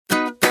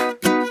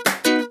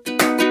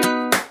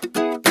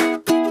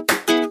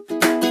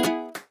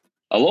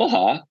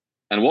Aloha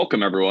and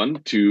welcome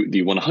everyone to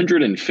the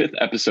 105th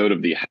episode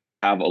of the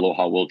Have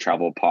Aloha Will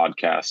Travel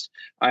podcast.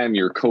 I am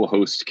your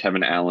co-host,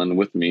 Kevin Allen.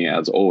 With me,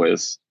 as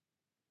always,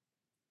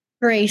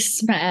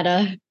 Grace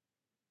Maetta.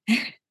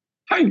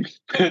 hi.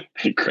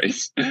 Hey,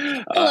 Grace.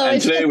 Hello.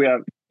 And today we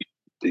have,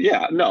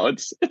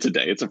 it's a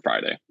day. It's a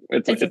Friday.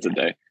 It's a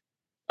day.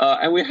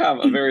 And we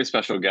have a very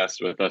special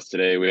guest with us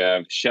today. We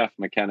have Chef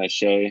McKenna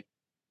Shea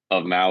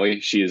of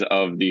Maui. She's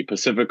of the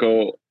Pacific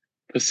O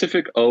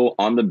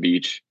on the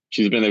beach.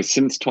 She's been there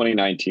since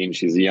 2019.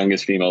 She's the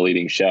youngest female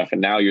leading chef,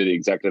 and now you're the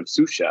executive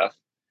sous chef.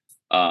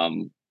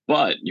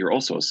 But you're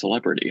also a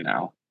celebrity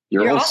now.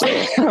 You're also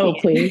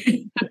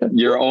please.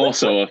 You're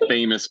also a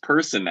famous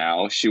person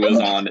now. She was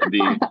on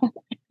the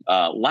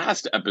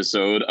last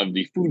episode of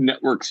the Food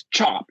Network's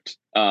Chopped,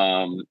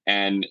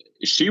 and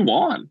she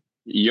won.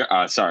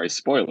 Sorry,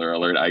 spoiler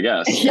alert, I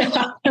guess.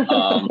 Yeah.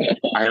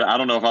 I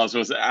don't know if I was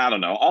supposed to, I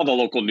don't know. All the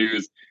local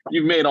news,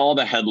 you've made all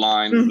the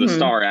headlines, the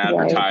Star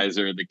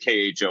Advertiser, right. The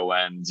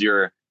KHONs.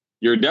 You're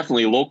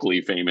definitely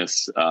locally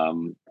famous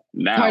now.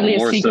 Hardly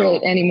more a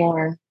secret so.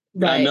 anymore.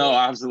 Right. No,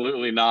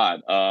 absolutely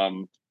not.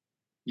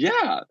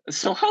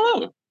 So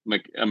hello,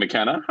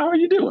 McKenna. How are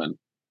you doing?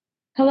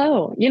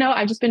 Hello.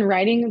 I've just been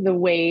riding the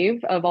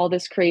wave of all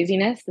this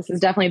craziness. This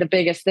is definitely the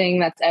biggest thing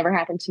that's ever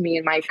happened to me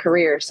in my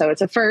career. So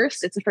it's a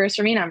first. It's a first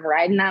for me, and I'm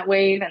riding that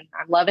wave, and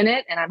I'm loving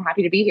it, and I'm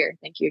happy to be here.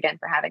 Thank you again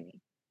for having me.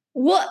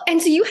 Well,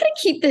 and so you had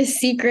to keep this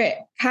secret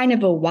kind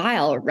of a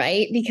while,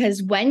 right?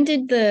 Because when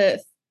did the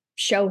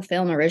show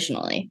film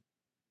originally?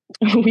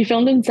 We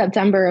filmed in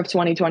September of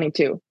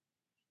 2022.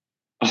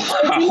 So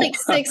it's been like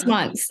 6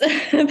 months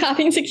of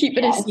having to keep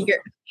it a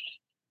secret.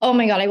 Oh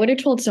my God, I would have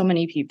told so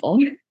many people.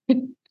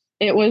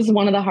 It was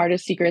one of the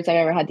hardest secrets I've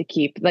ever had to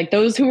keep. Like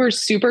those who were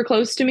super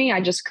close to me,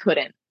 I just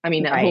couldn't. I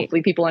mean, right.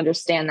 Hopefully people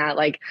understand that.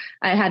 Like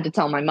I had to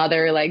tell my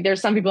mother, like there's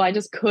some people I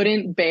just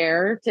couldn't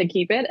bear to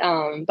keep it.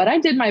 But I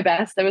did my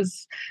best. There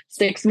was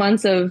 6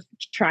 months of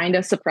trying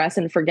to suppress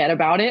and forget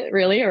about it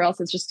really, or else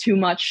it's just too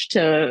much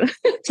to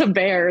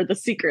bear the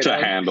secret. To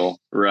handle.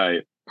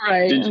 Right.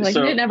 Right.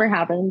 It never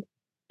happened.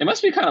 It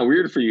must be kind of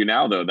weird for you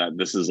now though, that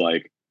this is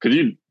like, cause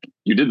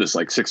you did this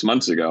like 6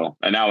 months ago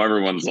and now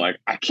everyone's like,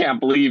 I can't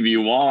believe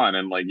you won.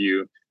 And like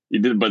you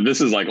did, but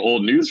this is like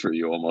old news for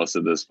you almost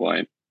at this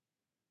point.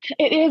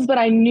 It is, but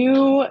I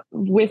knew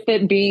with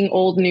it being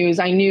old news,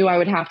 I knew I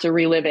would have to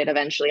relive it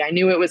eventually. I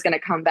knew it was going to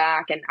come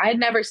back, and I had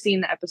never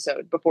seen the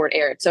episode before it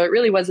aired. So it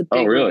really was a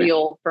big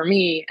reveal for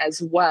me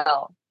as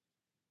well.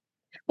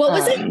 What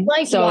was it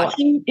like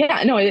watching?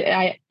 Yeah, no,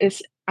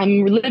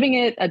 I'm reliving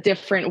it a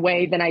different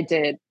way than I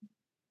did.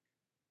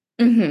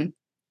 Mm-hmm.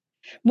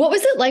 What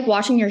was it like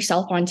watching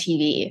yourself on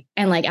TV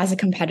and like as a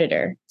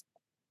competitor?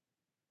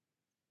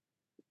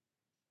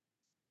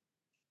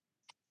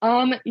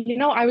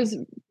 I was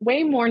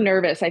way more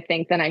nervous, I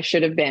think, than I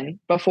should have been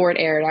before it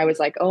aired. I was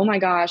like, oh my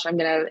gosh, I'm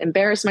going to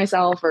embarrass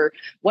myself, or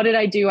what did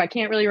I do? I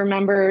can't really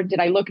remember. Did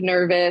I look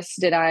nervous?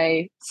 Did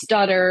I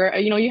stutter?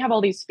 You have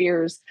all these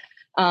fears.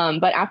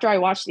 But after I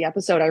watched the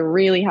episode, I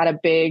really had a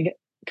big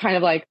kind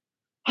of like,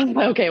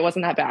 okay, it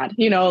wasn't that bad.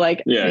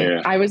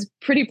 I was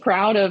pretty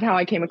proud of how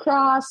I came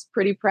across,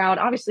 pretty proud.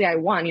 Obviously I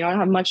won, I don't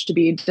have much to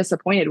be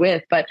disappointed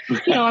with, but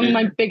I'm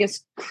my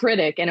biggest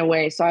critic in a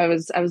way. So I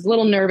was a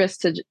little nervous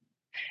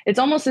it's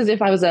almost as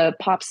if I was a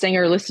pop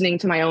singer listening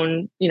to my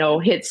own,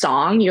 hit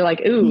song. You're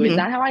like, ooh, Is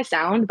that how I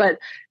sound? But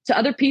to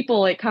other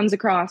people, it comes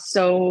across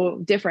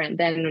so different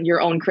than your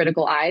own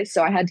critical eyes.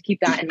 So I had to keep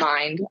that in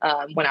mind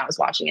when I was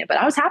watching it, but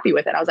I was happy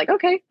with it. I was like,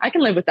 okay, I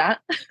can live with that.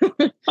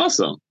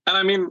 Awesome. And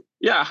I mean,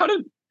 yeah, how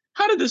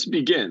did this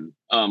begin?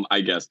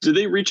 I guess, did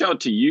they reach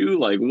out to you?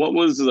 Like, what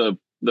was the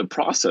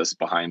process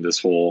behind this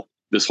whole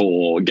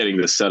getting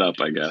this set up,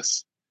 I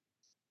guess?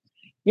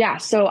 Yeah,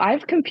 so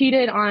I've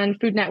competed on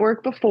Food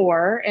Network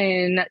before.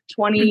 In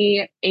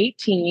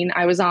 2018,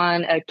 I was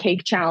on a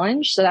cake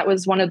challenge. So that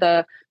was one of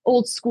the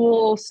old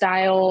school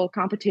style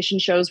competition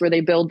shows where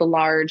they build the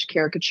large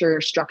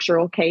caricature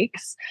structural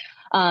cakes.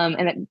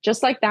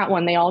 Just like that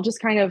one, they all just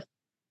kind of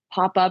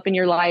pop up in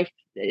your life.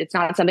 It's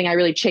not something I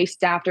really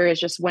chased after. It's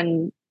just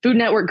when Food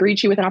Network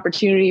greets you with an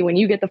opportunity, when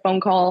you get the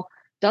phone call,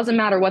 doesn't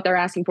matter what they're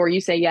asking for,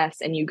 you say yes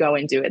and you go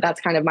and do it.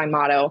 That's kind of my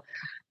motto.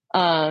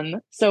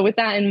 So with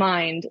that in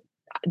mind,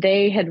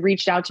 they had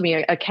reached out to me,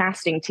 a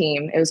casting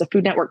team. It was a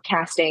Food Network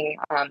casting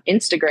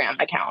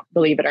Instagram account,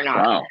 believe it or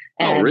not. Wow.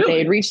 And really? They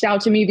had reached out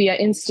to me via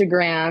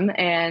Instagram.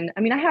 And I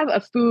mean, I have a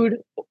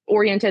food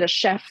oriented, a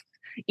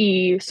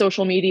chef-y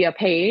social media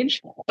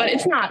page, but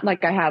it's not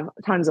like I have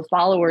tons of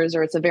followers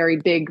or it's a very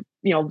big,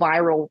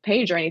 viral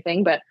page or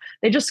anything, but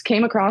they just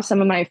came across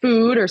some of my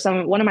food or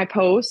one of my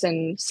posts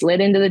and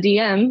slid into the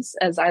DMs,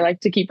 as I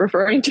like to keep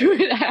referring to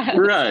it as.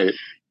 Right.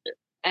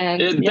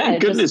 And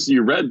thank goodness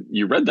you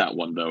read that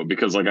one though,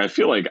 because like I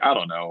feel like, I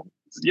don't know,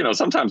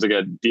 sometimes I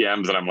get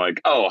DMs and I'm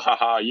like, oh,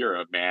 haha, you're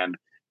a man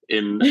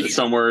in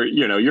somewhere,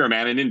 you're a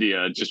man in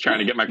India just trying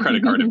to get my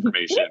credit card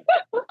information.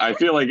 I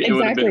feel like it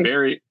would have been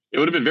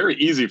very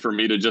easy for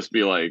me to just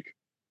be like,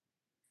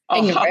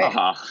 oh, ha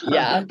ha ha.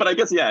 Yeah. But I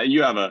guess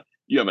you have a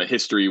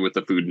history with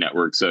the Food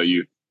Network, so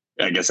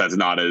I guess that's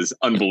not as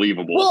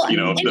unbelievable. Well, you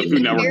know, if the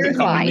Food Network could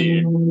come to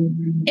me.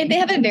 If they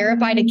have a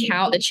verified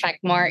account, the check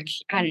mark,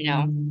 I don't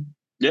know.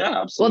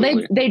 Yeah, absolutely.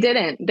 Well, they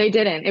didn't.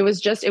 It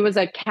was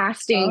a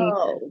casting,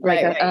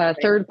 a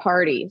third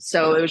party.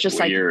 So it was just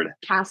Weird. like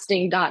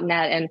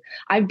casting.net. And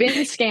I've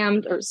been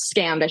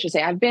scammed, I should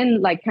say. I've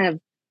been like kind of,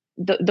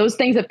 those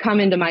things have come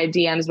into my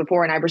DMs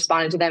before and I've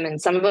responded to them,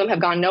 and some of them have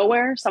gone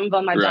nowhere. Some of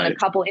them I've done a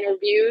couple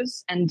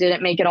interviews and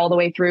didn't make it all the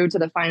way through to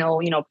the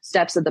final,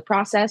 steps of the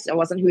process. It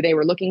wasn't who they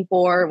were looking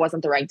for. It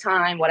wasn't the right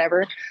time,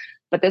 whatever.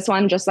 But this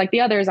one, just like the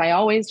others, I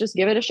always just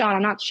give it a shot.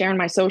 I'm not sharing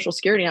my social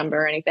security number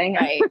or anything.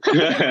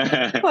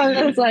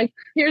 It's like,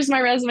 here's my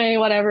resume,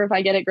 whatever. If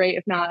I get it, great.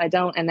 If not, I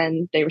don't. And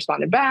then they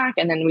responded back.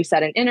 And then we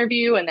set an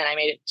interview. And then I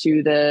made it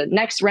to the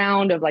next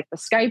round of like the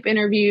Skype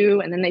interview.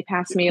 And then they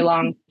passed me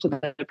along to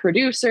the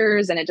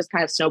producers. And it just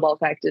kind of snowball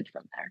effected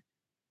from there.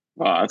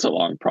 Wow, that's a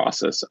long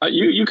process.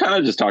 You kind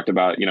of just talked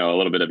about, a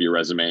little bit of your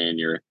resume and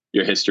your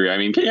history. I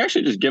mean, can you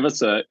actually just give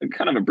us a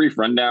kind of a brief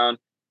rundown?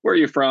 Where are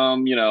you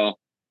from?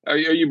 Are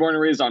you born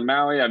and raised on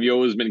Maui? Have you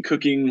always been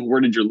cooking?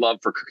 Where did your love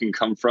for cooking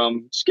come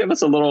from? Just give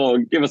us a little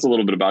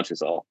bit about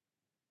yourself.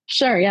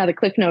 Sure. Yeah. The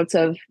cliff notes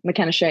of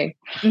McKenna Shea.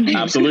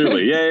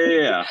 Absolutely.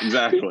 Yeah.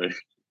 Exactly.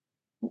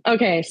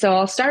 Okay. So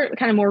I'll start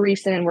kind of more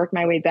recent and work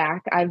my way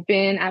back. I've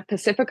been at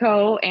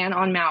Pacifico and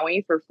on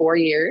Maui for 4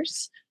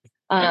 years.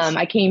 Nice.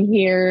 I came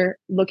here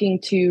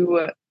looking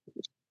to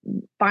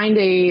find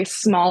a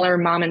smaller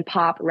mom and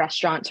pop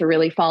restaurant to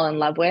really fall in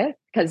love with.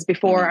 Because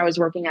before I was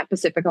working at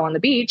Pacifico on the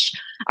beach,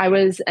 I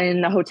was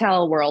in the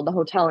hotel world, the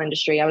hotel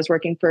industry. I was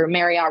working for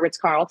Marriott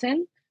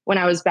Ritz-Carlton when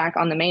I was back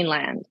on the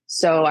mainland.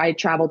 So I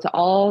traveled to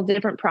all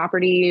different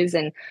properties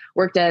and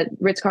worked at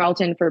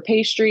Ritz-Carlton for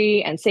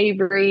pastry and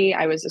savory.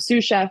 I was a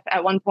sous chef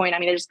at one point. I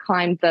mean, I just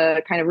climbed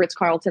the kind of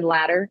Ritz-Carlton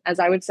ladder, as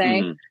I would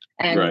say,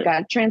 and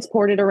got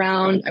transported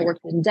around. I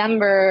worked in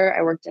Denver.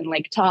 I worked in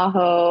Lake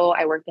Tahoe.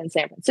 I worked in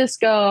San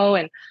Francisco.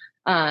 And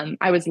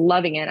I was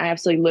loving it. I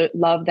absolutely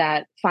love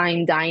that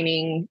fine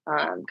dining,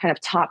 kind of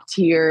top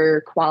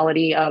tier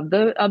quality of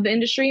the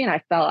industry. And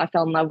I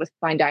fell in love with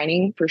fine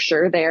dining for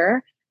sure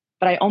there.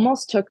 But I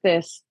almost took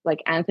this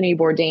like Anthony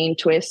Bourdain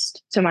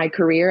twist to my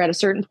career at a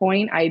certain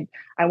point. I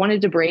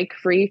wanted to break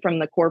free from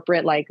the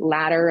corporate like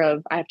ladder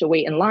of I have to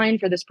wait in line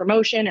for this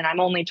promotion and I'm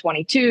only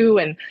 22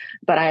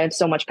 but I have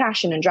so much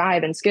passion and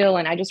drive and skill.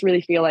 And I just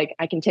really feel like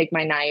I can take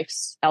my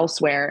knives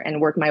elsewhere and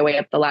work my way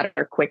up the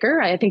ladder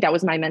quicker. I think that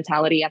was my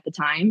mentality at the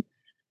time.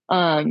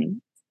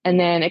 And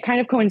then it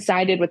kind of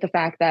coincided with the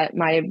fact that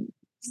my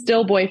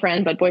still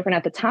boyfriend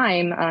at the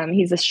time,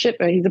 he's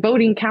a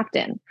boating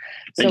captain.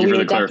 Thank you for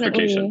the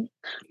clarification.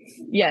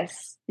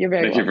 Yes, you're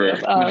very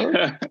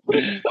welcome.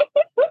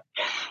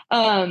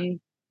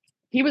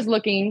 He was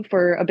looking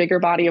for a bigger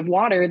body of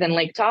water than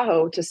Lake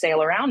Tahoe to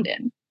sail around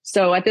in.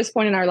 So at this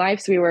point in our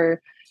lives, we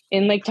were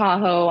in Lake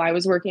Tahoe. I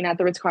was working at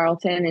the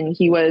Ritz-Carlton and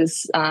he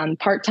was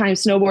part-time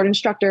snowboard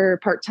instructor,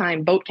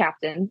 part-time boat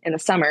captain in the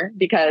summer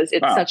because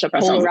it's such a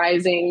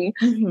polarizing.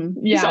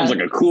 He sounds like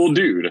a cool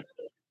dude.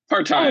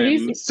 Part-time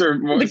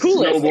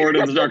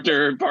snowboard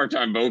instructor,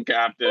 part-time boat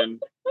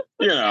captain,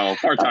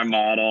 part-time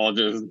model,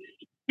 just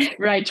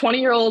right.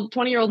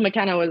 20-year-old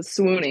McKenna was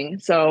swooning.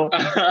 So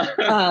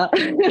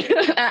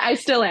I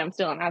still am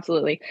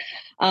absolutely.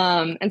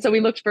 And so we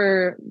looked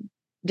for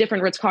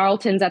different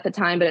Ritz-Carltons at the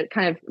time, but it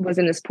kind of was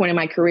in this point in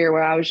my career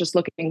where I was just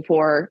looking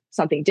for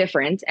something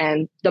different.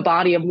 And the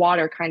body of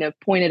water kind of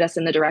pointed us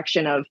in the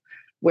direction of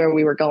where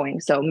we were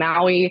going. So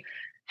Maui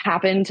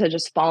happened to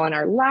just fall in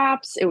our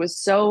laps. It was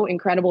so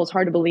incredible. It's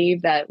hard to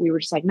believe that we were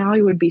just like,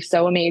 Maui would be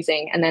so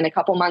amazing. And then a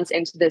couple months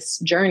into this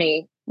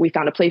journey, we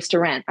found a place to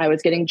rent. I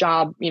was getting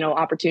job,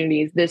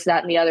 opportunities, this,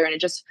 that, and the other. And it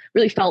just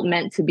really felt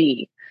meant to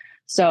be.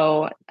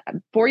 So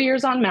 4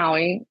 years on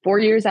Maui, 4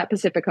 years at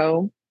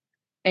Pacifico.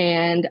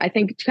 And I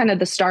think kind of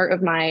the start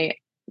of my,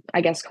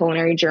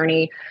 culinary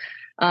journey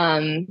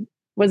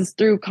was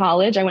through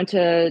college. I went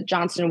to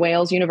Johnson &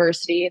 Wales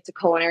University. It's a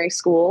culinary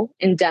school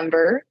in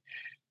Denver.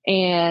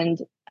 And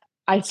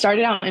I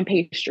started out in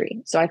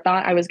pastry. So I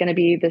thought I was going to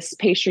be this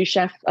pastry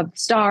chef of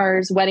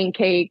stars, wedding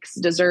cakes,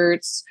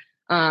 desserts.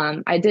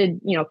 I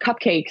did,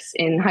 cupcakes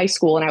in high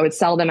school and I would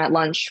sell them at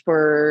lunch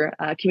for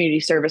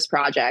community service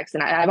projects.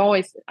 And I've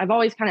always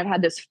kind of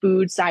had this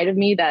food side of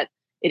me that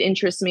it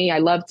interests me. I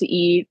love to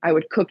eat. I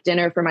would cook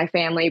dinner for my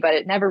family, but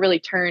it never really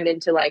turned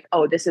into like,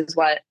 oh, this is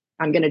what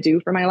I'm going to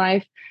do for my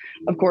life.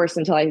 Of course,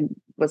 until I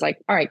was like,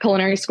 all right,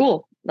 culinary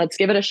school, let's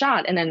give it a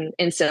shot. And then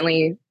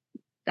instantly,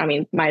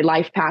 my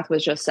life path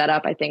was just set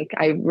up. I think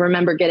I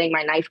remember getting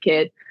my knife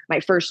kit, my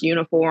first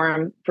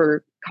uniform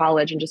for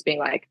college and just being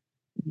like,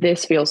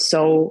 this feels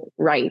so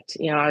right.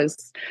 I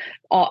was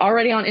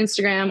already on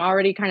Instagram,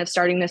 already kind of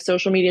starting this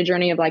social media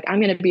journey of like, I'm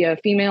going to be a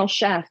female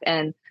chef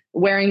and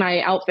wearing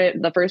my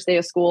outfit the first day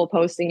of school,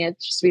 posting it,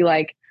 just be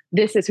like,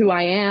 this is who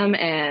I am.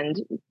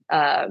 And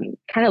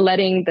kind of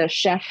letting the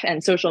chef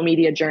and social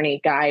media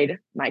journey guide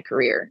my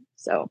career.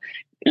 So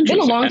it's been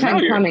a long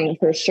time coming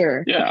for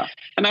sure. Yeah.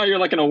 And now you're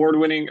like an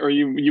award-winning, or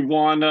you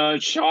won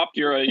Shop.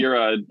 You're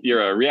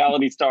a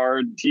reality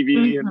star,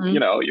 TV,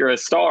 and you're a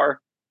star.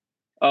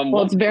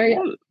 Well, it's very,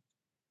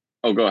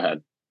 oh, go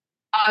ahead.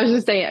 I was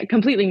just saying,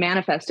 completely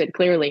manifested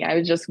clearly. I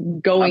was just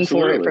going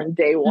for it Absolutely. from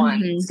day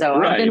one. Mhm. So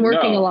I've Right. been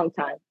working a No. long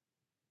time.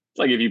 It's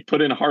like if you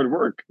put in hard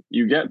work,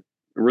 you get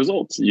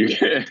results. You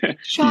get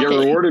Shocking.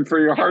 rewarded for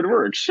your hard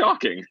work.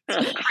 Shocking.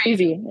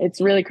 Crazy.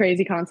 It's really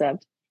crazy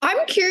concept.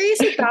 I'm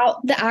curious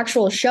about the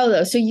actual show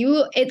though. So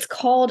it's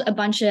called A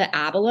Bunch of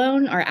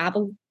Abalone or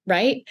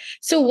right?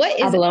 So what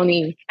is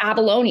Abalone?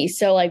 abalone?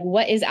 So like,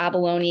 what is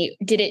abalone?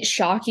 Did it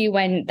shock you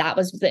when that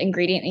was the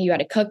ingredient that you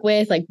had to cook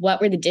with? Like,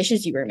 what were the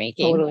dishes you were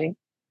making? Totally.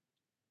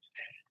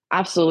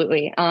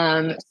 Absolutely.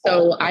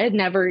 So I had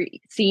never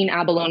seen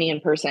abalone in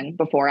person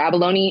before.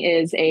 Abalone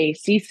is a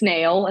sea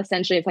snail.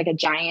 Essentially, it's like a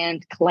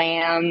giant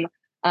clam.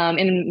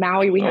 In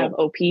Maui, we have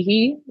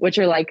opihi, which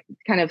are like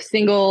kind of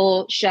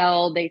single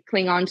shell. They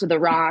cling onto the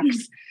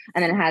rocks,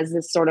 and then it has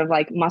this sort of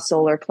like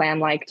mussel or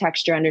clam-like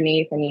texture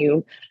underneath, and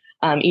you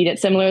eat it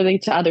similarly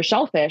to other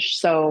shellfish.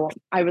 So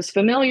I was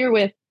familiar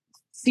with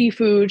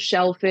seafood,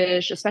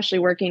 shellfish, especially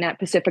working at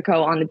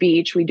Pacifico on the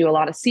beach. We do a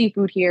lot of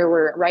seafood here.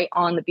 We're right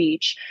on the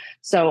beach.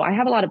 So I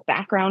have a lot of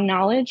background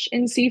knowledge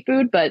in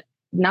seafood, but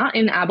not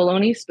in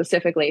abalone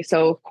specifically.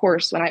 So of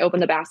course, when I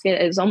opened the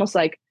basket, it was almost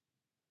like,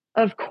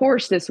 of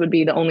course, this would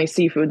be the only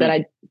seafood that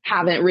I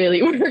haven't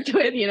really worked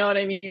with. You know what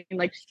I mean?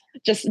 Like,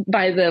 just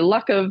by the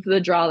luck of the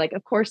draw, like,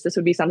 of course, this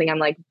would be something I'm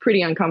like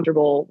pretty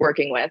uncomfortable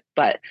working with.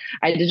 But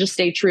I did just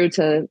stay true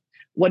to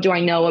what do I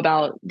know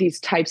about these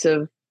types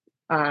of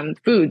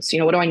foods? You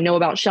know, what do I know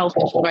about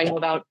shellfish? What do I know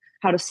about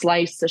how to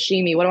slice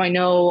sashimi? What do I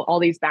know? All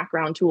these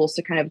background tools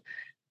to kind of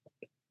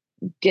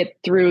get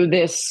through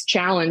this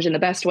challenge in the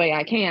best way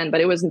I can.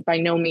 But it wasn't by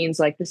no means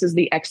like this is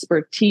the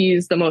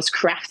expertise, the most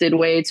crafted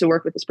way to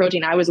work with this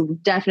protein. I was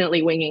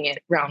definitely winging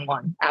it round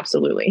one.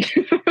 Absolutely.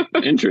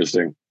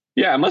 Interesting.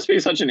 Yeah, it must be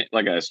such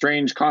a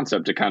strange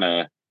concept to kind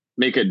of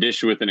make a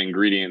dish with an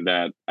ingredient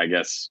that I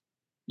guess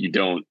you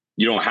don't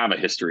have a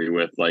history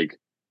with. Like,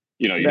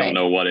 you don't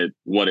know what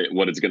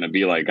it's going to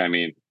be like. I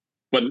mean,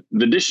 but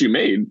the dish you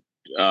made,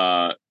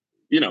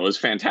 is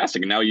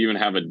fantastic. And now you even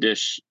have a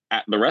dish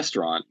at the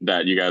restaurant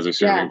that you guys are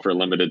serving for a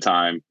limited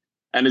time.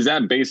 And is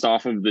that based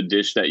off of the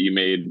dish that you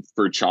made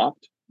for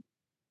Chopped?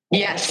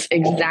 Yes,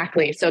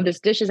 exactly. So this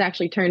dish is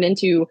actually turned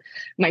into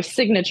my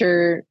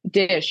signature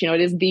dish. You know,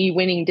 it is the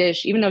winning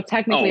dish, even though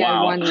technically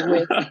I won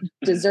with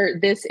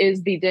dessert. This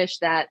is the dish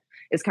that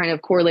is kind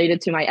of correlated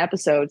to my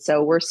episode.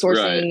 So we're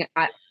sourcing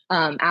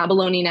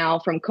abalone now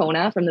from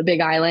Kona, from the Big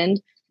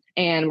Island.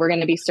 And we're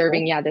going to be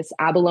serving, this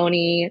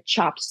abalone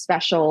chopped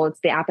special. It's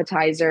the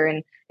appetizer.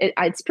 And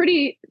it's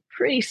pretty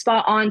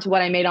spot on to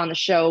what I made on the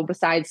show,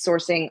 besides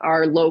sourcing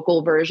our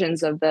local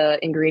versions of the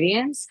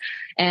ingredients.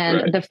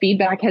 And the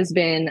feedback has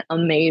been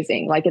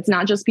amazing. Like, it's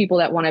not just people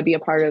that want to be a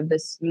part of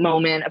this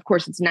moment. Of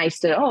course, it's nice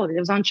to, it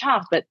was on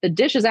Chopped, but the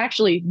dish is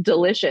actually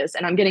delicious.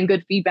 And I'm getting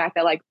good feedback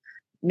that like,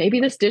 maybe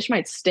this dish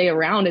might stay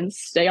around and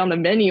stay on the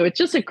menu. It's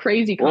just a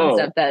crazy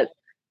concept that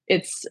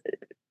it's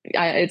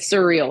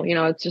surreal. You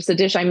know, it's just a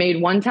dish I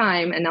made one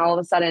time, and all of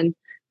a sudden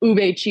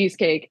ube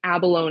cheesecake,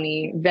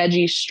 abalone,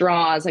 veggie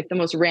straws, like the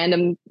most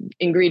random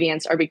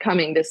ingredients are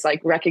becoming this like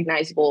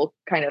recognizable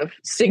kind of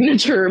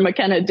signature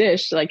McKenna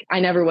dish. Like, I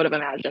never would have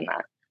imagined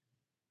that.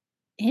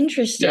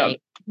 Interesting.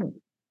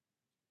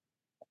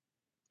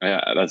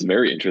 Yeah, that's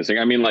very interesting.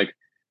 I mean, like,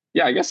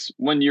 I guess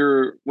when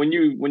you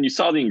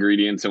saw the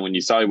ingredients and when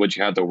you saw what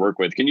you had to work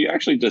with, can you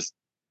actually just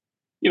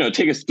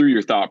take us through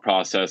your thought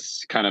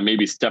process, kind of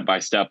maybe step by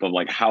step of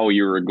like how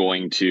you were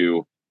going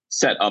to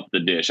set up the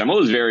dish? I'm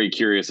always very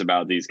curious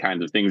about these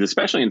kinds of things,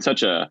 especially in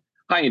such a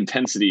high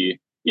intensity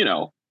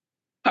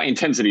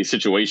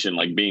situation,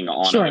 like being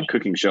on a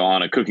cooking show,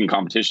 on a cooking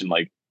competition.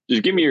 Like,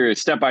 just give me your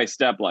step by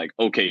step, like,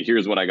 okay,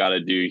 here's what I got to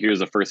do. Here's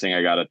the first thing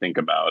I got to think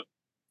about.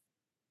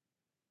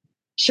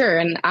 Sure.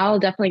 And I'll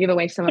definitely give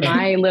away some of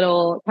my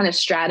little kind of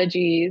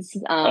strategies.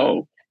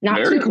 Cool.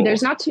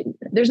 There's not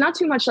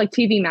too much like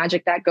TV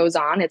magic that goes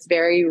on. It's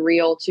very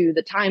real to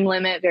the time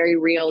limit, very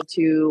real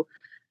to,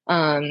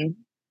 I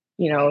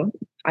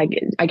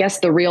guess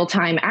the real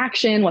time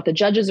action, what the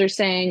judges are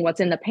saying, what's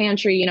in the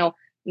pantry.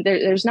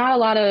 There's not a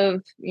lot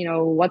of,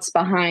 what's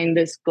behind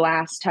this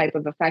glass type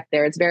of effect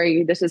there. It's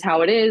very, this is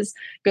how it is.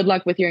 Good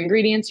luck with your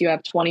ingredients. You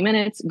have 20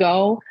 minutes,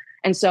 go.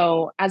 And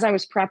so as I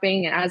was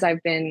prepping, and as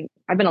I've been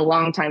a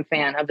longtime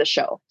fan of the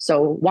show.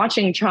 So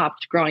watching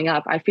Chopped growing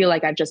up, I feel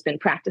like I've just been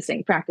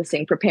practicing,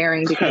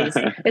 preparing, because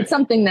it's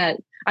something that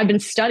I've been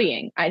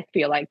studying. I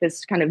feel like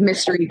this kind of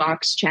mystery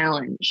box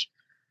challenge.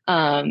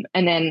 And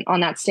then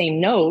on that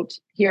same note,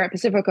 here at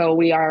Pacifico,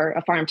 we are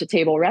a farm to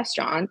table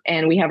restaurant,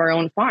 and we have our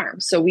own farm.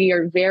 So we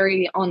are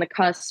very on the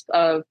cusp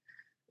of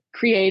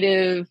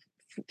creative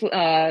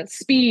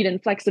speed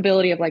and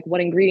flexibility of like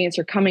what ingredients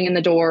are coming in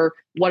the door.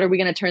 What are we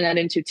going to turn that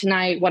into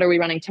tonight? What are we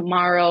running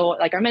tomorrow?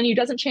 Like, our menu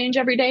doesn't change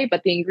every day,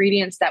 but the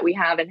ingredients that we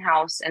have in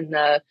house and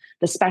the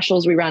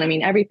specials we run, I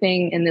mean,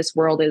 everything in this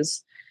world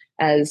is,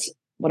 as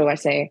what do I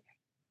say?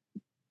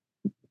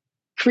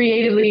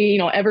 Creatively,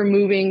 ever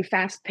moving,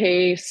 fast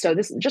paced. So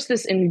this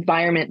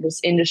environment, this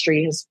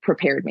industry has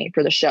prepared me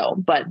for the show.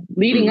 But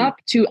leading up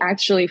to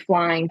actually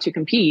flying to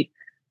compete,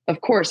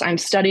 of course, I'm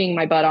studying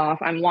my butt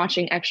off. I'm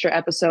watching extra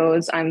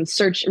episodes. I'm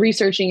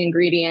researching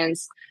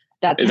ingredients Is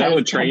that what have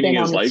been training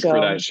is on the like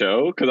for that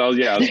show. show? Because I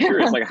was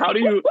curious. Like, how do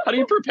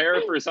you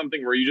prepare for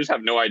something where you just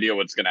have no idea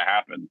what's going to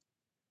happen?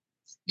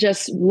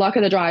 Just luck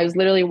of the draw. I was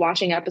literally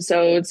watching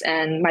episodes,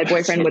 and my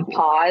boyfriend would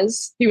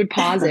pause. He would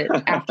pause it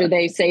after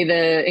they say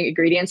the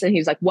ingredients, and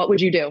he's like, "What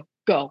would you do?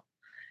 Go,"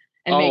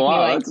 and Oh make me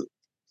wow, like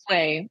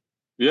play.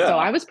 yeah. So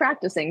I was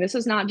practicing. This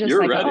is not just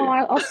You're like, ready.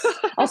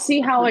 I'll see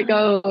how it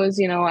goes.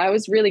 You know, I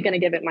was really going to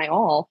give it my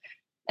all.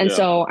 And Yeah.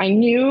 so I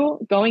knew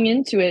going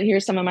into it,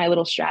 here's some of my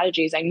little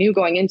strategies. I knew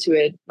going into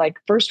it, like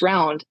first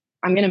round,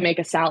 I'm going to make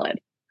a salad.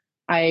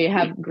 I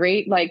have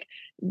great, like,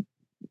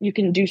 you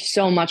can do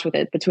so much with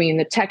it between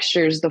the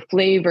textures, the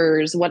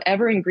flavors,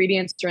 whatever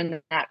ingredients are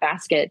in that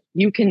basket,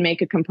 you can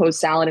make a composed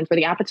salad. And for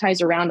the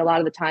appetizer round, a lot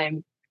of the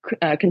time,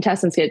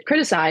 contestants get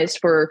criticized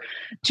for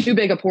too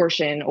big a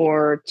portion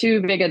or too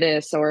big of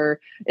this, or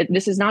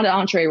this is not an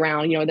entree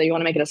round, you know, that you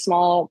want to make it a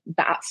small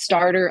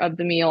starter of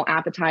the meal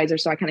appetizer.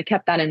 So I kind of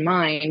kept that in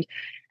mind.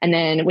 And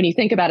then when you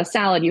think about a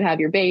salad, you have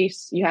your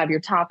base, you have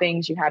your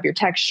toppings, you have your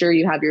texture,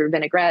 you have your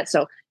vinaigrette.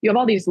 So you have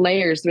all these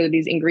layers where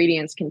these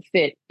ingredients can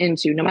fit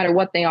into, no matter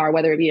what they are,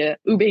 whether it be a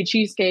ube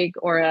cheesecake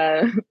or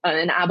an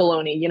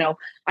abalone. You know,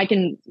 I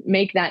can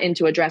make that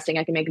into a dressing.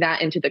 I can make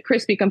that into the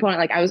crispy component.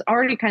 Like I was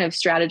already kind of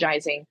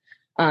strategizing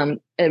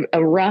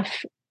a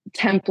rough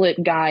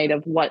template guide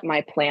of what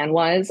my plan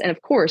was. And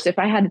of course, if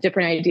I had a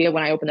different idea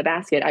when I opened the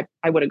basket,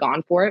 I would have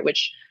gone for it,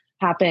 which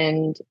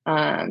happened.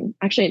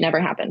 Actually, it never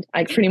happened.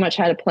 I pretty much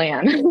had a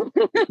plan.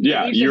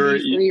 Yeah, you're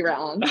 3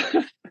 rounds.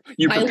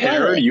 You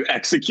prepared, you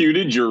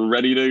executed, you're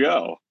ready to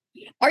go.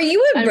 Are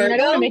you a Virgo? I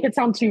don't want to make it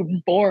sound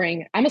too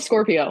boring. I'm a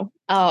Scorpio.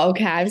 Oh,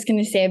 okay. I was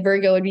going to say a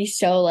Virgo would be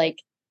so like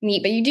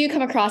neat, but you do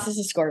come across as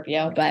a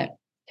Scorpio, but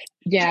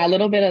yeah, a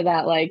little bit of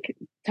that like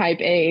type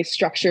A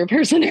structure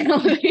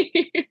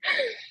personality.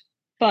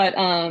 But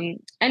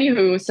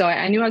anywho, so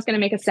I knew I was going to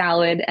make a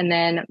salad. And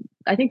then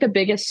I think the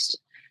biggest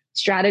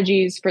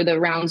strategies for the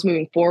rounds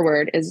moving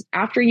forward is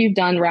after you've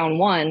done round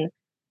one,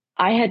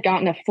 I had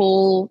gotten a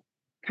full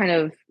kind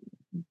of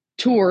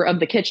tour of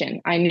the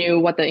kitchen. I knew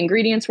what the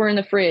ingredients were in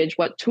the fridge,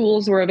 what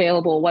tools were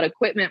available, what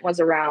equipment was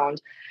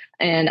around.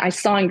 And I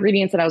saw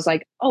ingredients that I was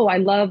like, oh, I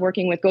love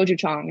working with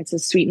gochujang. It's a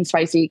sweet and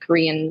spicy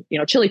Korean, you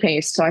know, chili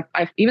paste. So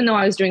I even though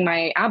I was doing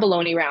my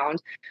abalone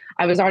round,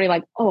 I was already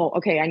like, oh,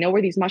 okay, I know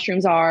where these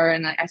mushrooms are.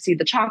 And I see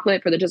the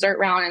chocolate for the dessert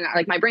round. And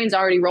like my brain's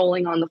already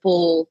rolling on the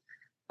full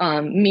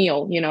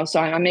meal, you know, so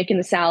I'm making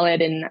the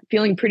salad and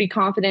feeling pretty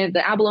confident. The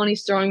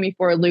abalone's throwing me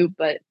for a loop,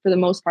 but for the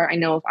most part, I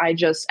know if I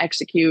just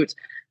execute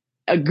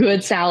a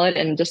good salad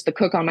and just the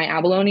cook on my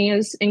abalone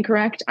is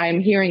incorrect, I'm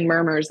hearing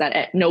murmurs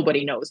that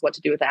nobody knows what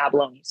to do with the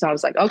abalone. So I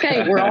was like,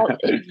 okay, we're all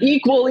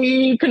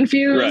equally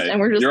confused, right, and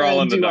we're just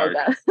going to do our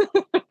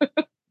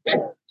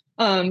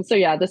best. So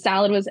yeah, the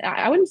salad was,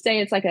 I wouldn't say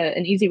it's like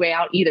an easy way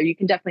out either. You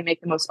can definitely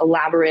make the most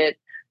elaborate,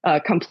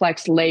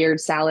 complex layered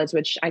salads,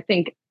 which I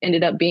think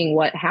ended up being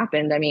what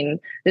happened. I mean,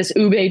 this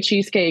ube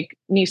cheesecake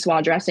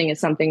niçoise dressing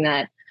is something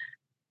that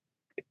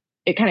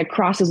it kind of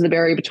crosses the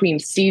barrier between a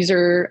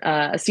Caesar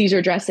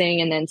dressing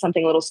and then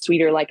something a little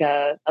sweeter like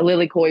a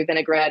lilikoi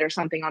vinaigrette or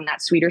something on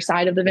that sweeter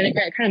side of the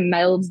vinaigrette. It kind of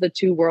melds the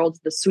two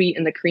worlds, the sweet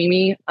and the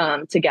creamy,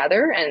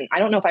 together. And I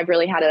don't know if I've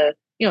really had a,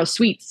 you know,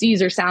 sweet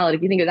Caesar salad.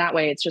 If you think of it that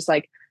way, it's just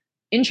like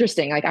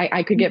interesting. Like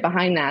I could get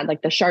behind that,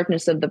 like the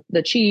sharpness of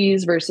the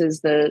cheese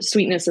versus the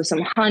sweetness of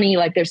some honey.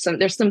 Like there's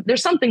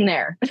something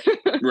there.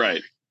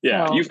 Right.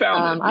 Yeah. So, you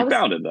found it. You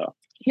found it though.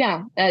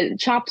 Yeah,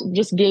 Chopped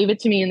just gave it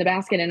to me in the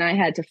basket and I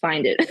had to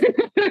find it.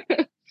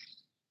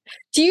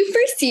 Do you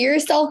foresee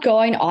yourself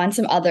going on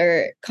some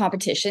other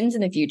competitions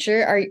in the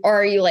future? Or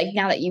are you like,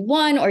 now that you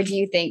won, or do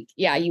you think,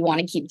 yeah, you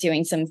want to keep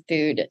doing some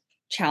food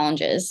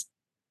challenges?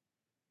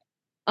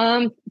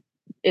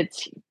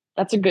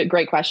 That's a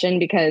great question,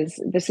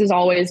 because this has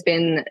always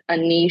been a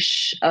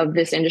niche of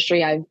this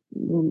industry I've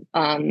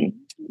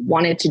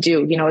wanted to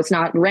do. You know, it's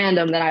not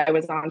random that I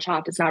was on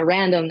Chopped. It's not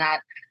random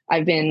that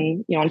I've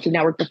been, you know, on Food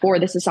Network before.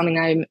 This is something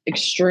that I'm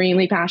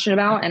extremely passionate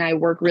about, and I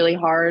work really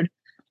hard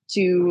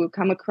to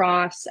come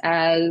across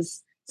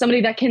as somebody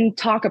that can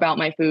talk about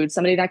my food,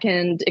 somebody that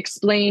can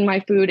explain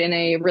my food in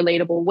a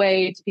relatable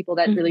way to people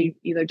that really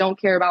either don't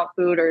care about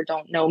food or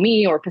don't know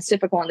me or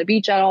Pacifico on the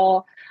beach at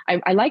all.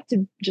 I like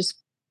to just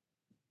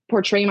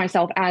portray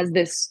myself as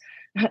this,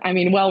 I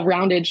mean,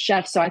 well-rounded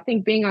chef. So I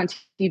think being on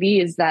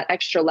TV is that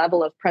extra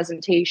level of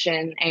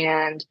presentation.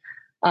 And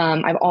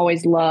I've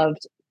always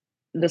loved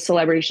the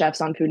celebrity chefs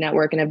on Food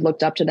Network, and I've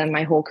looked up to them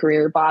my whole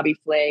career. Bobby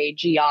Flay,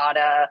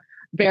 Giada,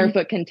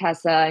 Barefoot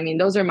Contessa. I mean,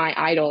 those are my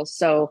idols.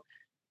 So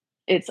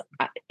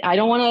I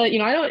don't want to, you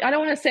know, I don't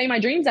want to say my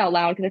dreams out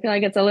loud, because I feel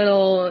like it's a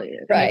little,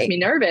 it makes me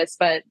nervous,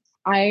 but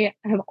I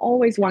have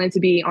always wanted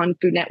to be on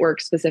Food Network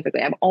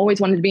specifically. I've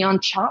always wanted to be on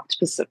Chopped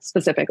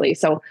specifically.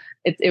 So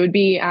it would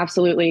be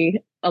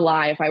absolutely a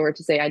lie if I were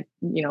to say I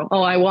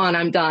won,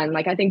 I'm done.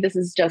 Like, I think this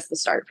is just the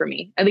start for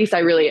me. At least I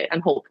really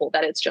am hopeful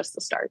that it's just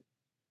the start.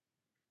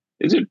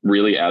 Is it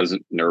really as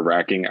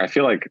nerve-wracking? I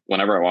feel like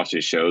whenever I watch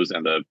these shows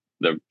and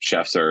the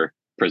chefs are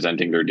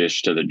presenting their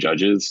dish to the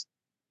judges.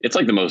 It's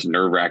like the most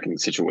nerve-wracking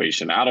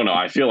situation. I don't know.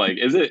 I feel like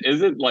is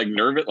it like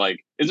nervous?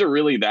 Like, is it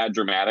really that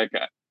dramatic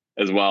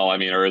as well? I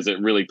mean, or is it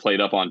really played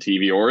up on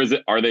TV, or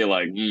are they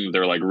like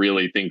they're like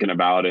really thinking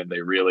about it? And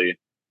they really,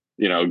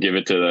 give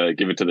it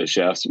to the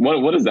chefs.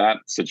 What is that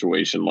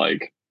situation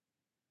like?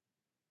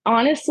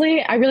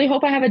 Honestly, I really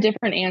hope I have a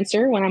different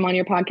answer when I'm on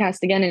your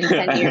podcast again in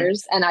 10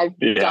 years and I've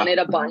done it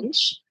a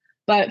bunch.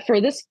 But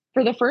for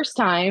the first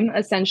time,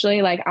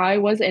 essentially, like, I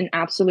was an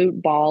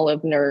absolute ball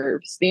of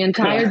nerves the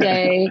entire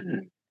day.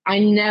 I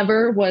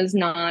never was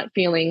not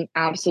feeling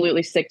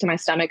absolutely sick to my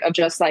stomach of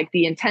just like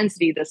the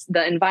intensity,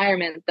 the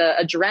environment, the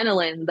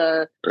adrenaline,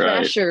 the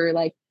pressure,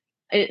 like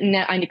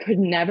I could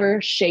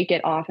never shake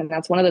it off. And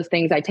that's one of those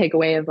things I take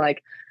away of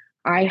like,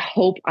 I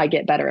hope I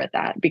get better at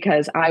that,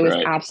 because I was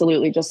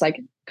absolutely just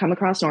like, come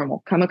across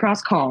normal, come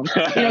across calm,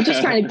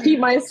 just trying to keep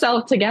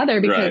myself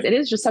together, because it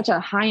is just such a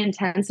high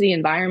intensity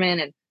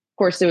environment. And of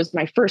course, it was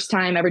my first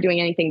time ever doing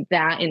anything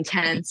that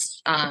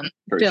intense,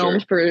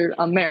 filmed for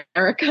America.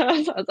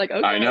 So I was like,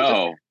 okay, I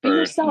know,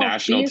 for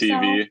national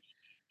TV.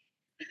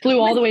 Flew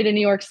all the way to New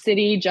York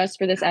City just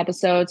for this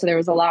episode. So there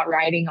was a lot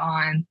riding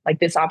on like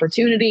this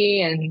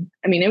opportunity. And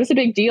I mean, it was a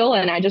big deal.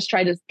 And I just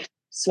tried to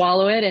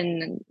swallow it,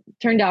 and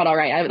turned out all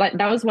right.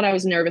 That was what I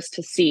was nervous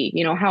to see,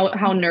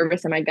 how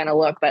nervous am I going to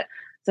look? But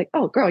it's like,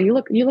 oh girl, you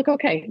look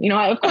okay.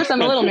 Of course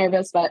I'm a little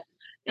nervous, but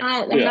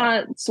I'm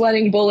not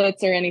sweating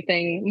bullets or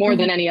anything more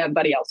than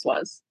anybody else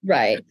was.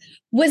 Right.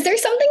 Was there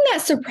something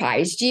that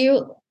surprised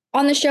you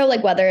on the show?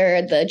 Like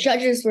whether the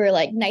judges were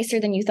like nicer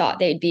than you thought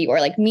they'd be, or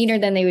like meaner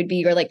than they would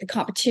be, or like the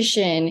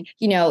competition,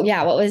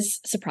 what was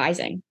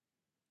surprising?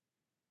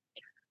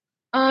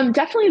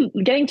 Definitely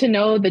getting to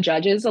know the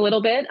judges a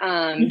little bit.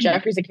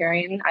 Jeffrey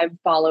Zakarian, I've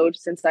followed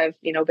since I've,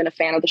 been a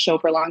fan of the show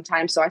for a long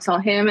time. So I saw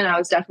him and I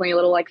was definitely a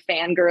little like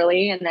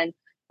fangirly. And then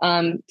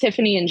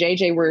Tiffany and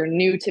JJ were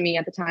new to me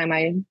at the time.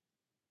 I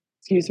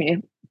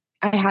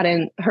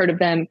hadn't heard of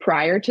them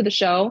prior to the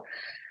show.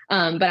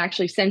 But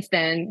actually since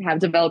then have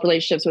developed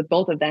relationships with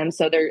both of them.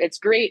 So it's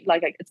great.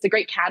 Like it's a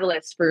great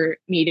catalyst for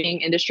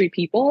meeting industry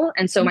people.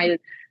 And so my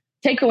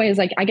takeaway is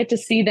like, I get to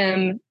see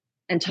them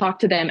and talk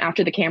to them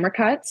after the camera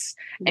cuts,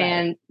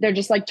 and they're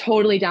just like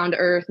totally down to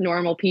earth,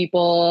 normal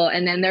people.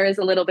 And then there is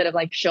a little bit of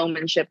like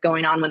showmanship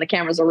going on when the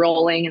cameras are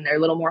rolling, and they're a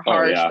little more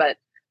harsh. But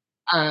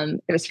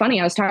it was funny.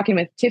 I was talking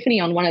with Tiffany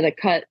on one of the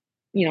cut,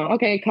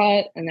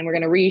 cut. And then we're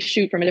going to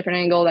reshoot from a different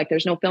angle. Like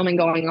there's no filming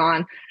going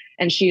on.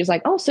 And she was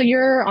like, oh, so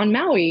you're on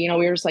Maui.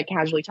 We were just like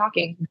casually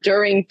talking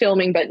during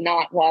filming, but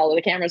not while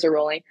the cameras are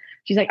rolling.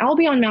 She's like, I'll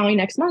be on Maui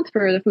next month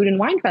for the Food and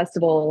Wine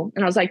Festival.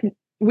 And I was like,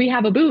 we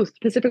have a booth.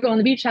 Pacifico on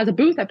the Beach has a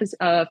booth at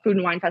the Food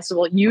and Wine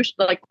Festival. You should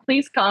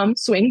please come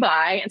swing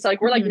by. And so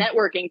we're like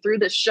networking through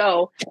this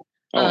show.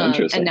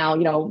 And now,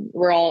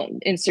 we're all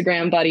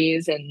Instagram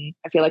buddies, and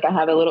I feel like I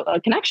have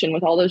a connection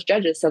with all those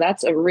judges. So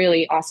that's a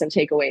really awesome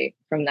takeaway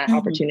from that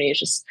opportunity. It's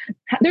just,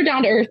 they're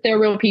down to earth, they're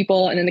real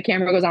people. And then the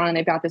camera goes on and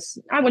they've got this,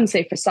 I wouldn't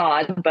say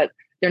facade, but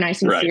they're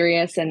nice and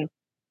serious. And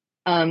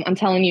I'm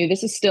telling you,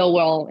 this is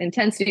still,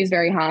 intensity is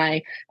very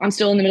high. I'm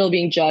still in the middle of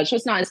being judged. So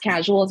it's not as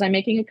casual as I'm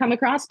making it come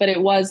across, but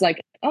it was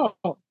like,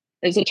 oh,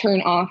 there's a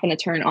turn off and a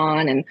turn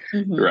on.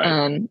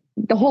 And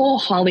the whole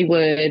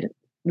Hollywood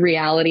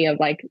reality of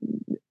like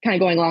kind of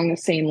going along the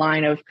same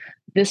line of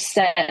this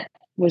set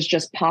was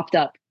just popped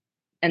up,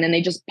 and then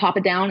they just pop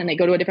it down and they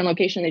go to a different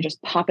location and they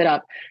just pop it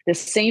up. The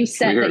same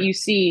set that you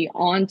see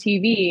on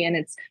TV, and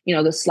it's,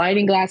 the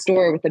sliding glass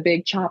door with the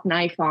big chop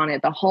knife on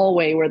it, the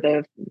hallway where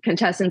the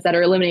contestants that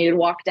are eliminated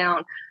walk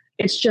down.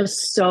 It's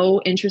just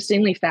so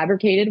interestingly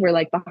fabricated, where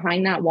like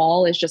behind that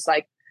wall is just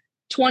like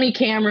 20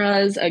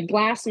 cameras, a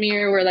glass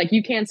mirror where like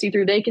you can't see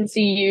through, they can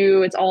see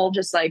you. It's all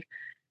just like,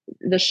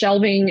 the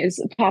shelving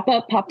is pop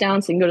up, pop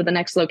down, so you can go to the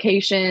next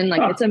location.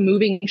 Like it's a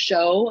moving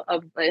show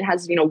it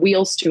has,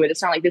 wheels to it.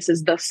 It's not like this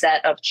is the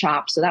set of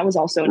Chop. So that was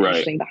also an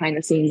interesting behind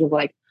the scenes of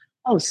like,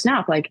 oh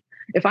snap. Like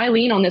if I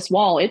lean on this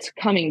wall, it's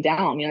coming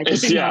down.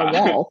 This is not a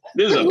wall.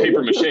 This is a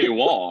paper mache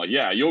wall.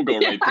 Yeah. You'll go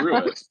right through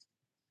it.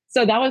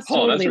 So that was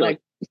totally like,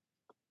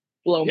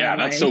 blow my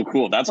mind. That's so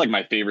cool. That's like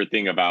my favorite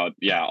thing about,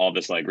 all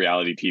this like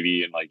reality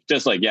TV and like,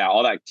 just like,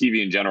 all that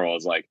TV in general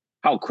is like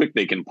how quick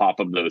they can pop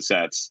up those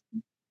sets.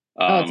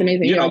 It's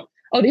amazing. You're like,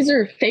 oh, these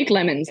are fake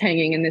lemons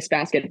hanging in this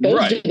basket.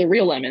 Those are the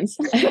real lemons.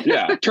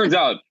 Turns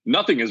out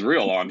nothing is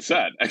real on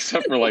set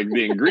except for like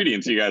the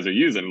ingredients you guys are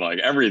using. Like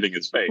everything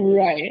is fake.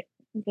 Right.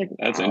 It's like,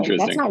 that's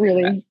interesting. That's not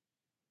really.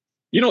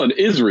 What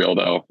is real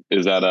though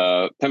is that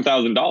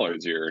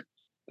 $10,000 you're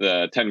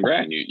the 10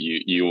 grand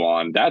you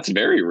won. That's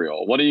very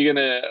real. What are you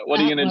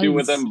gonna do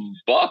with them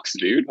bucks,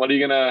 dude? What are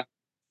you gonna?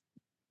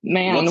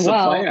 Man, what's the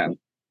plan?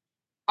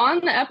 On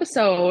the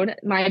episode,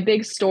 my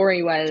big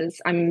story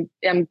was I'm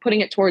putting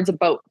it towards a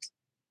boat,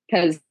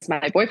 because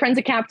my boyfriend's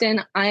a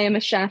captain. I am a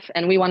chef,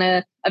 and we want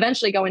to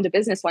eventually go into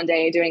business one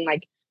day doing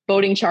like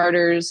boating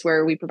charters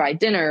where we provide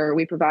dinner,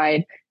 we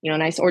provide,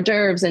 nice hors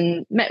d'oeuvres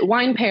and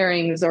wine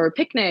pairings or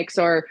picnics,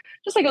 or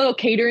just like a little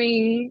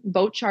catering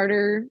boat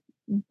charter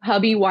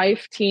hubby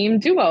wife team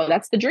duo.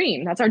 That's the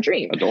dream. That's our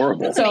dream.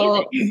 Adorable.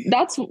 So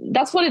that's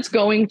what it's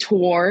going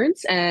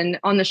towards. And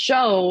on the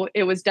show,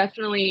 it was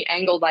definitely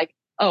angled like,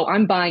 oh,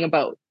 I'm buying a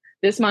boat.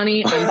 This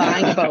money, I'm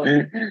buying a boat.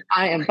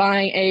 I am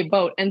buying a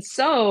boat. And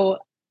so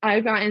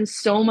I've gotten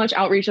so much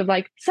outreach of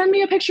like, send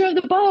me a picture of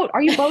the boat.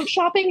 Are you boat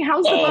shopping?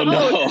 How's the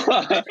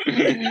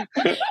boat?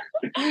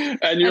 No.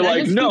 And you're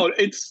like, no,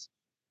 it's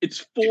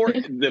for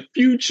the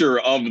future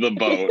of the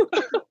boat.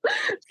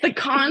 The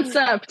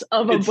concept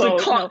of a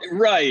boat.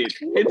 Right.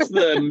 It's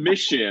the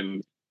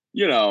mission.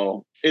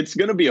 It's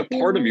going to be a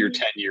part of your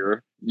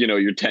 10-year,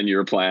 your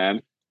 10-year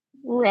plan.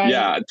 Right.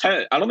 Yeah.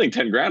 I don't think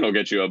 10 grand will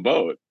get you a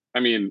boat.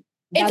 I mean,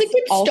 it's a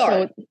good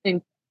start.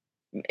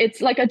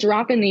 It's like a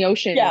drop in the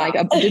ocean. Yeah.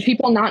 Like, do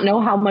people not know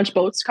how much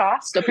boats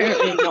cost?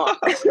 Apparently not.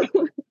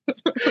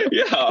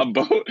 Yeah, a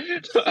boat.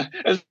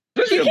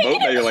 Especially a boat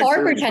that you're like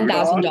for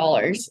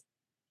 $10,000.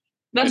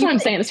 That's what I'm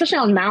saying. Especially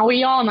on Maui,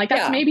 y'all. I'm like,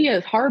 that's maybe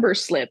a harbor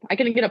slip. I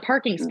can get a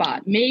parking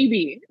spot,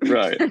 maybe.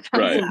 Right.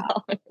 Right.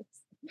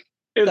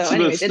 It's so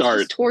anyways, the start.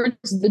 It's just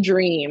towards the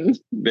dream.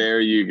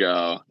 There you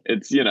go.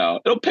 It's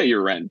it'll pay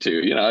your rent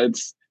too.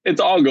 It's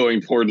all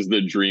going towards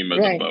the dream of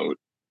the boat.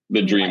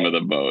 The dream of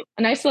the boat.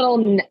 A nice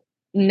little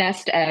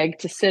nest egg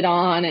to sit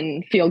on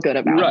and feel good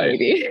about,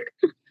 maybe.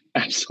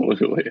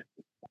 Absolutely.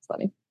 That's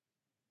funny.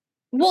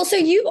 Well, so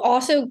you've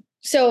also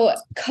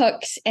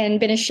cooked and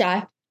been a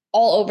chef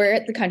all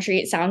over the country,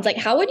 it sounds like.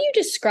 How would you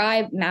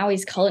describe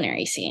Maui's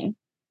culinary scene?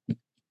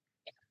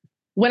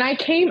 When I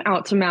came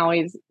out to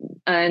Maui's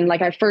and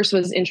like I first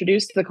was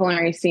introduced to the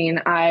culinary scene,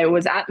 I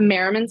was at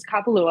Merriman's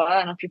Kapalua. I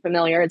don't know if you're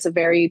familiar. It's a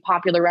very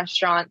popular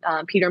restaurant.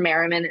 Peter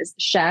Merriman is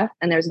the chef,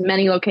 and there's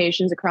many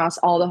locations across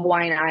all the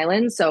Hawaiian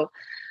Islands. So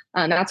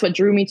that's what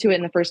drew me to it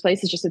in the first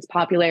place, is just its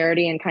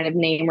popularity and kind of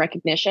name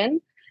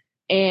recognition.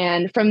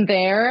 And from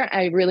there,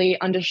 I really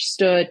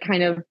understood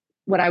kind of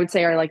what I would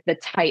say are like the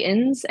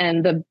titans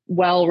and the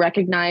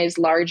well-recognized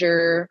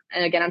larger,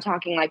 and again, I'm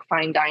talking like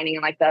fine dining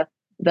and like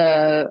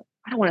the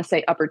I don't want to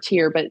say upper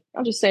tier, but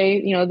I'll just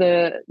say,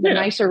 the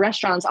nicer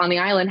restaurants on the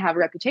island have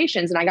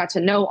reputations, and I got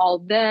to know all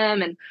of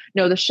them and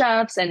know the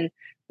chefs. And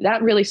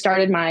that really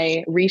started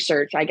my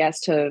research, I guess,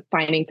 to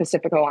finding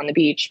Pacifico on the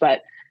beach.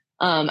 But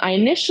I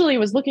initially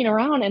was looking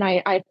around and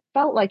I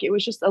felt like it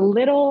was just a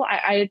little,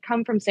 I had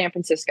come from San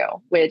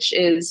Francisco, which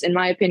is, in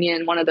my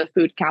opinion, one of the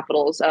food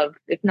capitals of,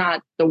 if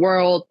not the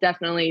world,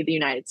 definitely the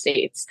United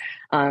States.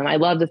 I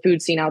love the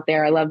food scene out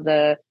there. I love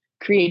the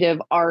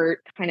creative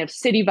art kind of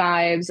city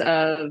vibes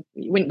of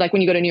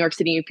when you go to New York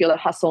City, you feel the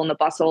hustle and the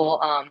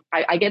bustle.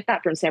 I get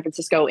that from San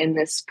Francisco in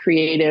this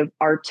creative,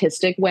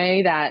 artistic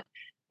way that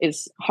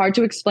is hard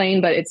to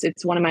explain, but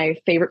it's one of my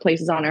favorite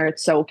places on earth.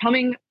 So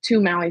coming to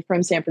Maui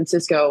from San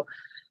Francisco,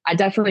 I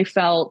definitely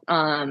felt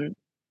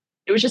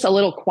it was just a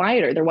little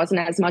quieter. There wasn't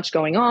as much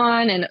going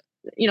on. And,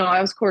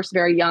 I was, of course,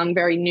 very young,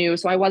 very new.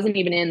 So I wasn't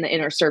even in the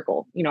inner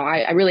circle.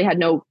 I really had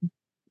no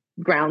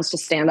grounds to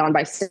stand on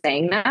by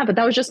saying that, but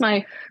that was just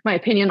my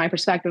opinion, my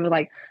perspective of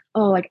like,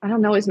 I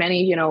don't know as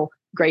many,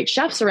 great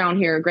chefs around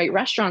here, great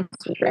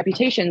restaurants with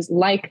reputations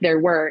like there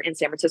were in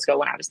San Francisco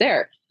when I was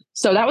there.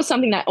 So that was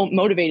something that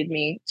motivated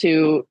me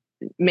to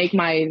make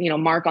my,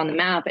 mark on the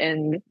map.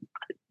 And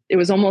it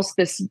was almost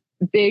this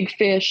big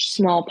fish,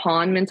 small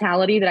pond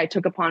mentality that I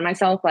took upon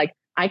myself. Like,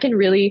 I can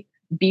really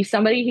be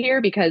somebody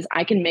here because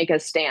I can make a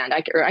stand.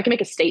 I can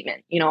make a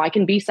statement. I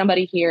can be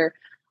somebody here.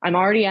 I'm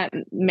already at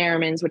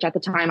Merriman's, which at the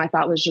time I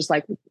thought was just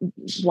like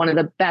one of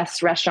the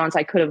best restaurants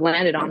I could have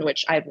landed on,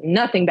 which I have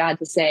nothing bad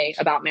to say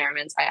about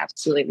Merriman's. I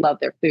absolutely love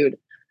their food,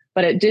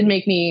 but it did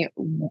make me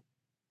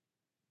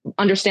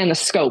understand the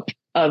scope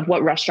of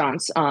what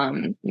restaurants,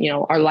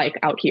 are like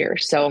out here.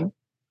 So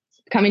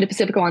coming to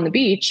Pacifico on the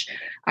beach,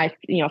 I,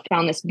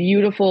 found this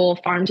beautiful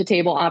farm to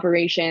table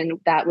operation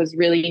that was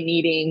really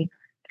needing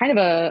kind of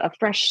a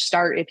fresh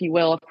start, if you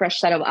will, a fresh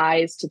set of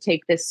eyes to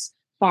take this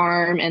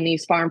farm and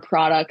these farm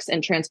products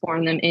and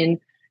transform them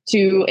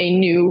into a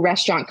new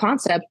restaurant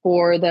concept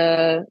for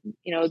the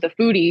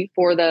foodie,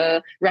 for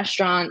the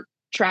restaurant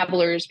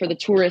travelers, for the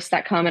tourists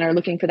that come and are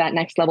looking for that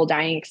next level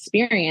dining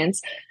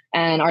experience.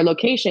 And our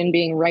location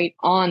being right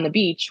on the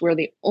beach, we're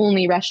the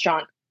only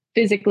restaurant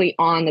physically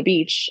on the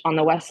beach on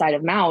the west side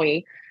of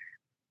Maui.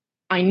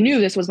 I knew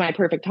this was my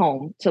perfect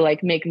home to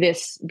like make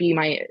this be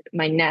my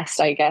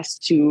nest, I guess,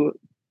 to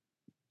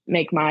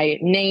make my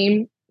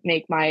name,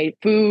 make my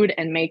food,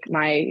 and make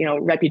my,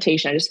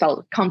 reputation. I just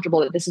felt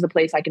comfortable that this is a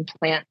place I can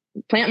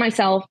plant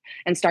myself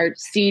and start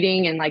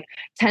seeding and like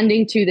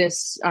tending to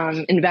this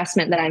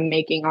investment that I'm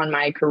making on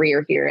my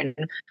career here, and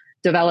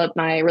develop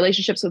my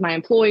relationships with my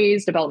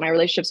employees, develop my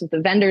relationships with the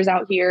vendors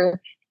out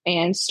here,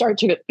 and start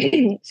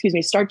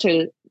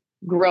to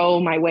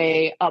grow my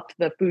way up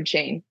the food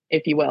chain,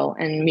 if you will,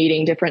 and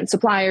meeting different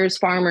suppliers,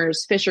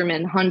 farmers,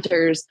 fishermen,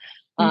 hunters.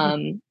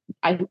 I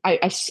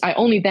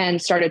only then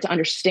started to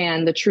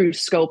understand the true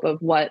scope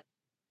of what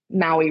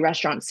Maui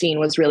restaurant scene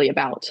was really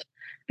about,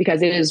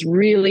 because it is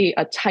really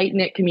a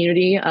tight-knit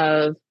community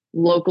of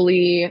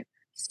locally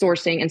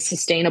sourcing and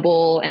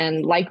sustainable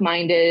and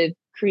like-minded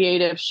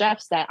creative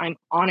chefs that I'm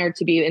honored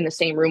to be in the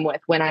same room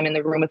with when I'm in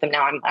the room with them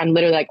now. I'm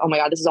literally like, oh my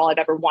God, this is all I've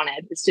ever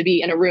wanted, is to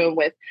be in a room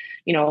with,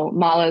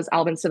 Mala's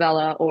Alvin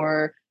Savella,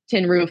 or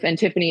Tin Roof and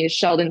Tiffany's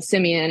Sheldon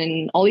Simeon,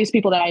 and all these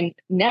people that I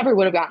never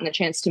would have gotten the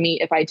chance to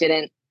meet if I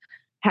didn't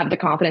have the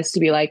confidence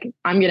to be like,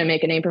 I'm going to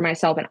make a name for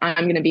myself and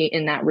I'm going to be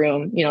in that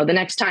room. The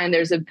next time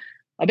there's a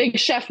big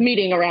chef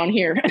meeting around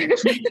here.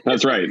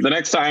 That's right. The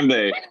next time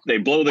they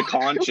blow the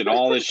conch and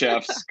all the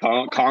chefs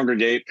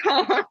congregate,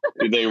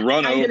 they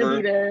run I'm over. gonna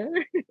be there.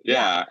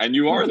 Yeah, and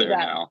you are there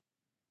now.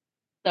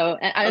 So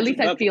at least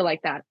I feel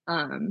like that.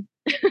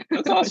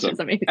 That's awesome.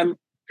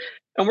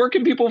 And where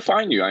can people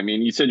find you? I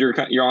mean, you said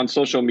you're on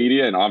social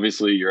media, and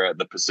obviously you're at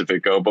the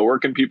Pacifico, but where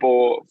can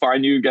people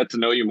find you, get to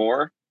know you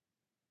more?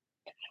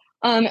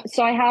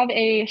 So I have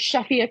a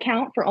Chefy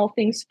account for all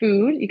things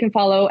food. You can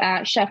follow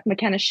at Chef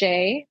McKenna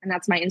Shea, and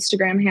that's my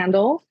Instagram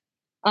handle.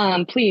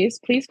 Please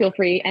feel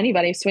free.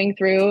 Anybody swing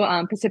through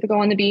Pacifico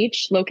on the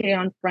Beach, located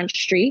on Front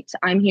Street.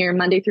 I'm here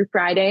Monday through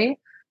Friday.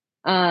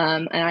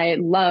 And I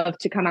love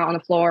to come out on the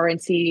floor and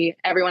see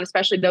everyone,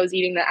 especially those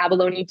eating the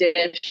abalone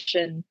dish.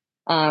 And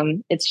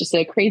it's just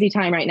a crazy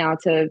time right now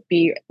to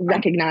be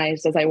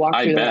recognized as I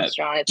walk through the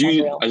restaurant. It's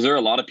unreal. Is there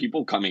a lot of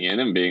people coming in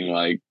and being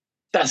like,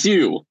 that's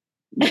you?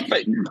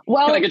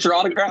 Well, can I get your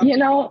autograph?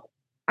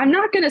 I'm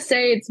not going to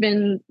say it's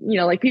been,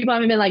 like people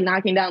haven't been like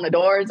knocking down the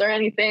doors or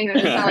anything.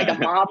 It's not like a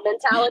mob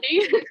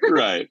mentality.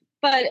 Right.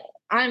 But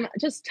I'm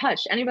just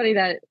touched. Anybody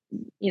that,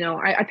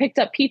 I picked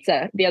up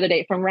pizza the other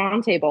day from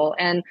Round Table,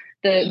 and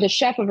the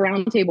chef of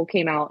Round Table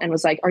came out and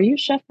was like, "Are you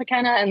Chef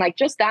McKenna?" And like,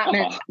 just that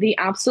meant the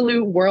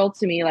absolute world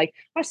to me. Like,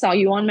 I saw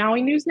you on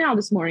Maui News Now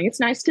this morning. It's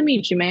nice to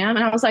meet you, ma'am.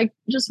 And I was like,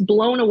 just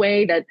blown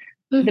away that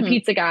the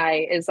pizza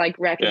guy is like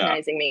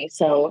recognizing me.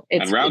 So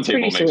it's Round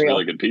Table makes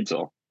really good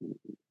pizza.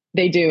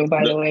 They do,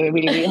 by the way.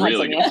 We had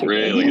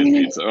really good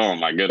pizza. Oh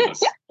my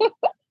goodness.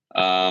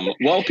 Well,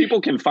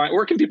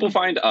 where can people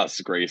find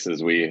us, Grace,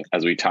 as we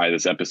tie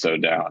this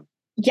episode down?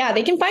 Yeah,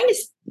 they can find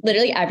us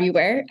literally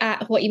everywhere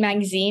at HAWAIʻI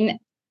Magazine,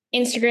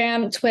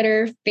 Instagram,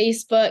 Twitter,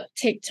 Facebook,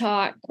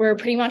 TikTok. We're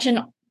pretty much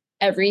in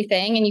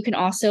everything. And you can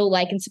also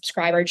like and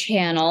subscribe our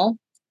channel,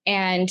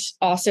 and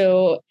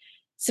also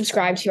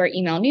subscribe to our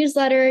email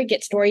newsletter,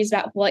 get stories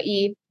about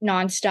Hawaii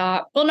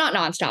nonstop. Well, not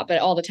nonstop, but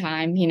all the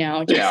time,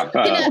 just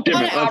on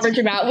an average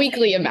amount,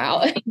 weekly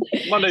amount.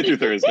 Monday through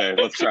Thursday.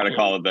 Let's try to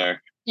call it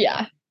there.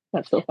 Yeah.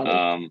 That's so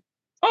funny.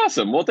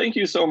 Awesome. Well, thank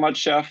you so much,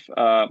 Chef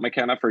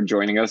McKenna, for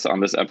joining us on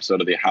this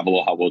episode of the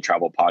Aloha Will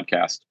Travel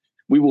podcast.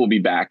 We will be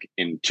back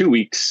in 2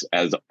 weeks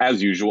as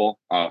usual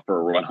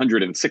for our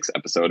 106th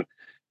episode.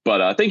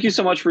 But thank you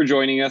so much for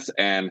joining us,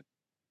 and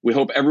we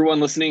hope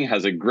everyone listening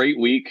has a great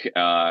week.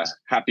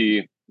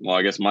 Happy,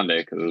 I guess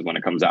Monday, because is when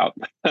it comes out.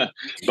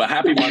 But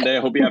happy Monday.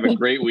 I hope you have a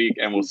great week,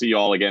 and we'll see you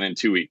all again in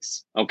 2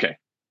 weeks. Okay.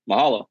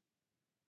 Mahalo.